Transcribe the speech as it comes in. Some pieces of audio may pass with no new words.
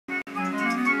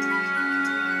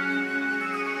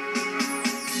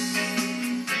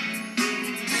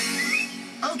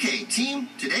team,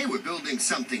 today we're building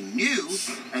something new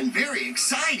and very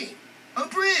exciting. A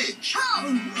bridge!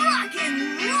 Oh, rock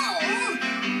and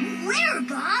roll! Where,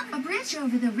 Bob? A bridge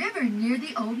over the river near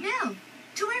the old mill,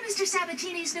 to where Mr.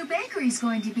 Sabatini's new bakery's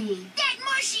going to be. That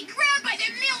marshy ground by the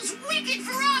mill's wicked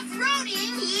for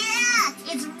off-roading. Yeah,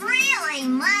 it's really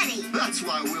muddy. That's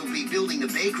why we'll be building the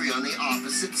bakery on the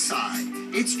opposite side.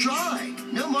 It's dry,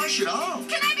 no marsh at all.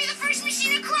 Can I be the first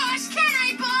machine across? Can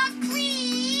I, Bob,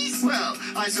 please? Well,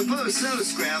 I suppose so,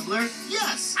 Scrambler.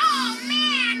 Yes. Oh,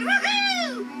 man!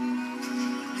 Woohoo!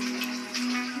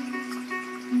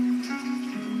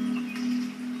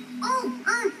 Oh,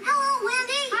 hello,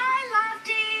 Wendy. Hi,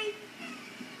 Lofty.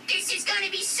 This is gonna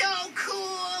be so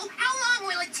cool. How long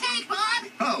will it take, Bob?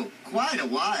 Oh, quite a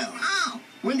while. Oh.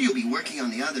 Wendy will be working on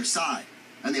the other side,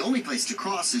 and the only place to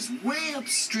cross is way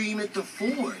upstream at the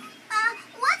ford.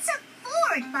 What's a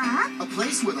ford, Bob? A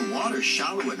place where the water's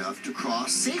shallow enough to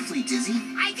cross safely, Dizzy.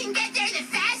 I can get there the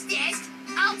fastest.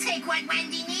 I'll take what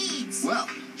Wendy needs. Well,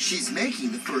 she's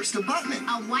making the first abutment.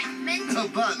 A whatment?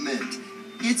 Abutment.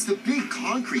 It's the big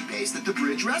concrete base that the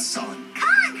bridge rests on.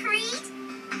 Concrete?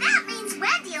 That means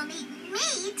Wendy'll need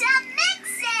me to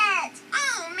mix it.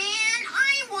 Oh, man,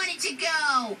 I wanted to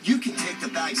go. You can take the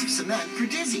bags of cement for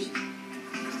Dizzy.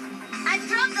 I've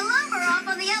dropped the lumber off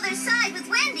on the other side with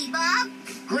Wendy, Bob.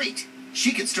 Great.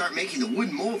 She can start making the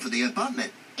wooden mold for the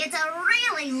abutment. It's a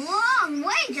really long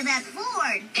way to that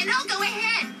ford. Then I'll go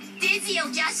ahead.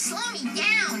 Dizzy'll just slow me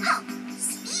down. Oh,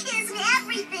 speed isn't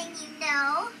everything, you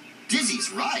know. Dizzy's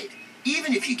right.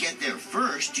 Even if you get there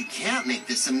first, you can't make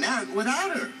the cement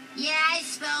without her. Yeah, I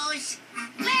suppose.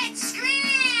 Let's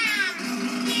scram!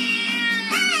 Yeah.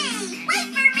 Hey,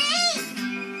 wait for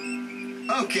me!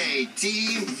 Okay,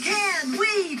 team. Can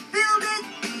we build it?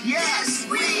 Yes,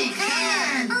 we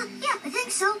can! Yeah, I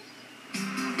think so.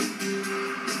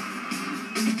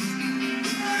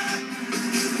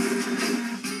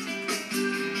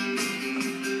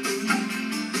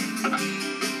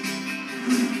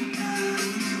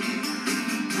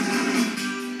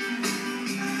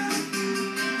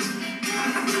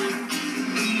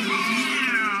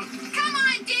 Come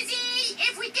on, Dizzy!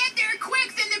 If we get there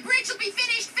quick, then the bridge will be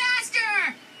finished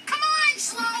faster! Come on,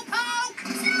 Slowpoke!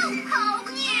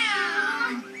 Slowpoke,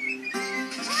 yeah!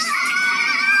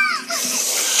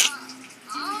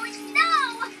 Oh, no!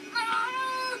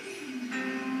 Oh.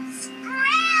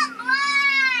 Scrambler!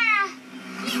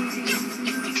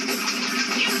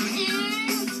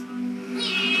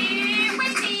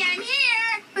 Wendy, I'm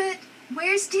here! But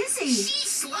where's Dizzy? She's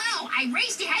slow. I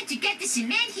raced ahead to get the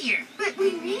cement here. But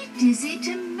we need Dizzy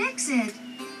to mix it.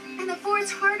 And the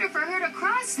ford's harder for her to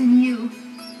cross than you.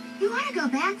 You ought to go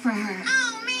back for her.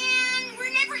 Oh, man!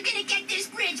 We're never gonna get this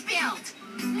bridge built!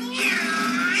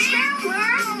 Scrambler,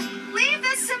 leave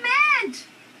the cement!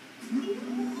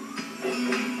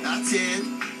 That's it.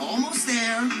 Almost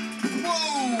there.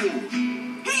 Whoa!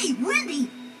 Hey, Wendy!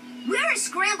 Where are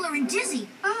Scrambler and Dizzy?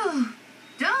 Oh,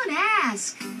 don't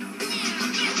ask.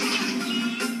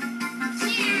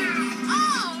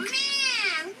 Oh,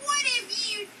 man! What have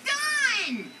you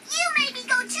done? You made me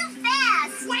go too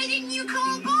fast! Why didn't you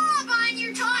call Bob on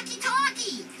your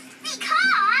talkie-talkie?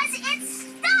 Because it's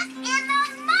stuck in the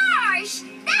marsh!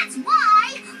 That's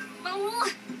why! Oh,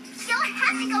 you'll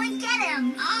have to go and get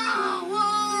him. Oh,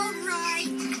 all right.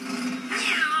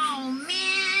 Oh,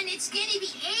 man, it's gonna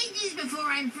be ages before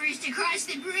I'm first across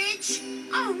the bridge.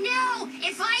 Oh, no!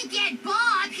 If I get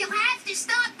Bob, he'll have to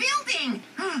stop building.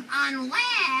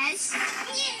 Unless...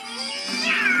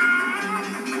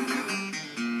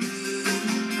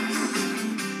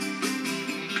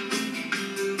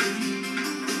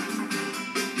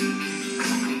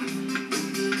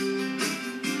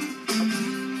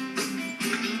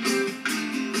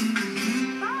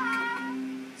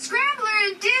 Scrambler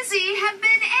and Dizzy have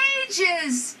been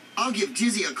ages. I'll give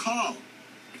Dizzy a call.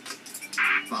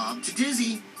 Bob to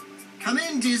Dizzy. Come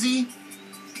in, Dizzy.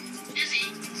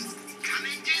 Dizzy! Come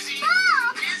in, Dizzy!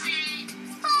 Bob! Dizzy!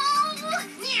 Oh!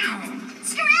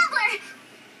 Scrambler!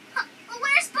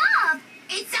 Where's Bob?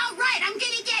 It's all right. I'm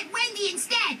gonna get Wendy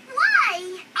instead.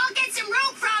 Why? I'll get some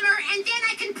rope from her, and then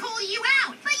I can pull you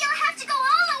out. But you'll have to go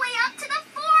all the way up to the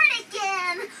ford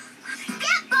again.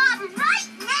 Get Bob right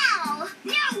now!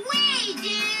 No way,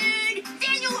 dude!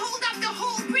 Then you'll hold up the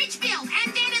whole bridge build,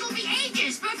 and then it'll be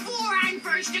ages before I'm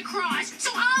first across.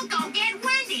 So I'll go get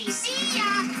Wendy. See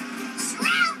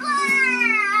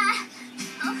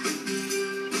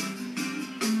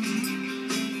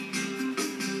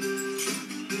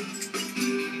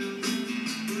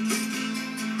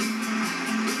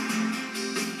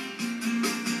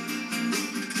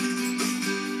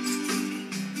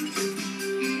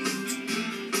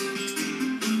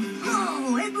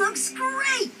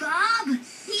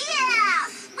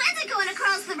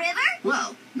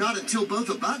until both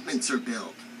abutments are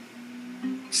built.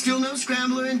 Still no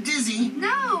Scrambler and Dizzy?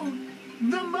 No,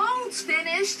 the mold's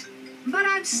finished, but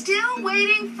I'm still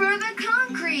waiting for the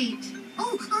concrete.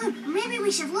 Oh, maybe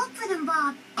we should look for them,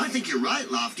 Bob. I think you're right,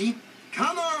 Lofty.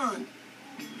 Come on.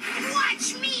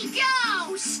 Watch me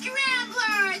go!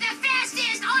 Scrambler! The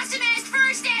fastest, awesomest,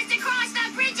 firstest across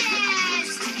the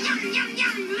bridges! Yum, yum,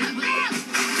 yum!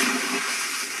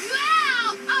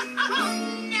 Wow! Oh,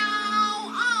 no!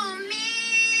 Oh,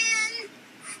 man!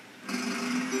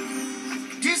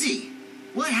 Dizzy,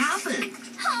 what happened?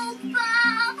 Oh,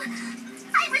 Bob!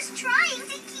 I was trying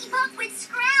to keep up with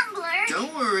Scrambler.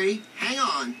 Don't worry. Hang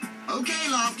on. Okay,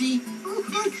 Lofty.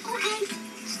 Okay.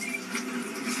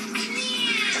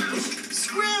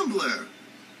 Scrambler,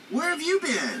 where have you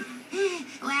been?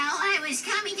 Well, I was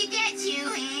coming to get you,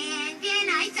 and then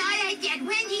I thought I'd get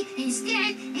Wendy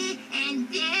instead, and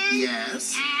then...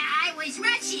 Yes? I was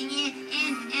rushing it,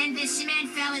 and the cement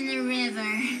fell in the river.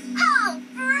 Oh,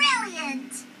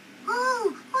 brilliant!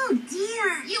 Oh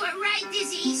dear. You were right,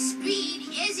 Dizzy. Speed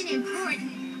isn't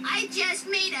important. I just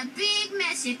made a big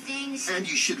mess of things. And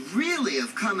you should really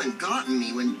have come and gotten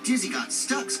me when Dizzy got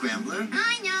stuck, Scrambler.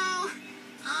 I know.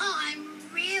 Oh, I'm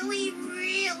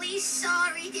really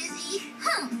sorry, Dizzy.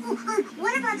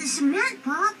 What about the cement,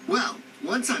 Bob? Well,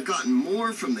 once I've gotten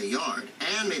more from the yard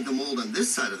and made the mold on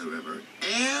this side of the river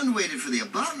and waited for the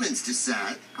abutments to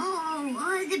set...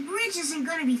 Oh, the bridge isn't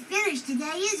going to be finished today,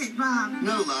 is it, Bob?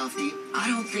 No, Lofty, I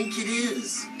don't think it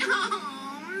is.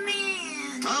 Oh,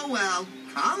 man. Oh, well,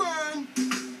 come on.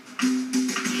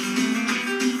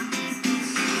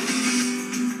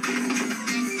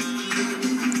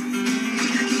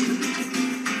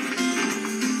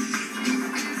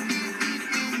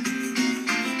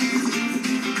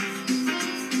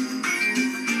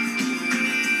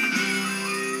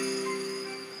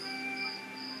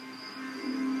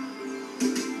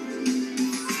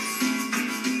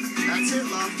 That's it,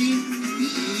 Lofty.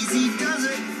 Easy does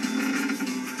it.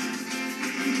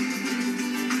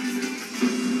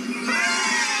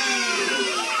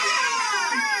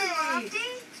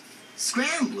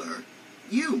 Scrambler,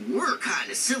 you were kind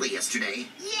of silly yesterday.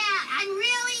 Yeah, I'm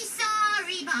really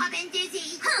sorry, Bob and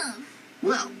Dizzy.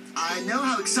 Well, I know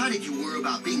how excited you were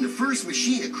about being the first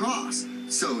machine across.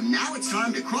 So now it's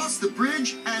time to cross the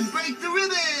bridge and break the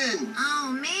ribbon.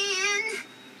 Oh, man.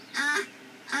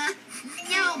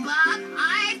 No, Bob.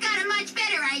 I've got a much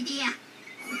better idea.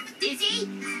 Dizzy,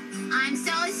 I'm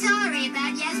so sorry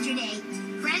about yesterday.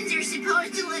 Friends are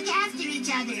supposed to look after each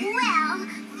other. Well,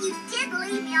 you did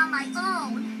leave me on my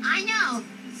own. I know.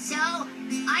 So,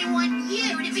 I want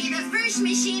you to be the first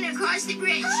machine across the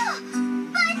bridge.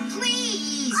 But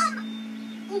please.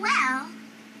 Well,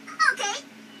 okay.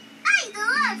 I'd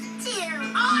love to.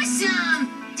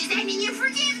 Awesome. Does that mean you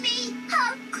forgive me?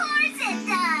 Of course it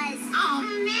does. Oh,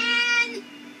 man.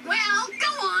 Well,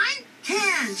 go on.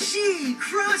 Can she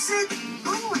cross it?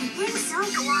 Oh, I think so.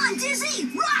 Come on, Dizzy.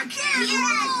 Rock and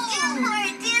roll. Go for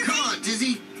it, Dizzy. Come on,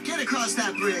 Dizzy. Get across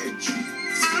that bridge.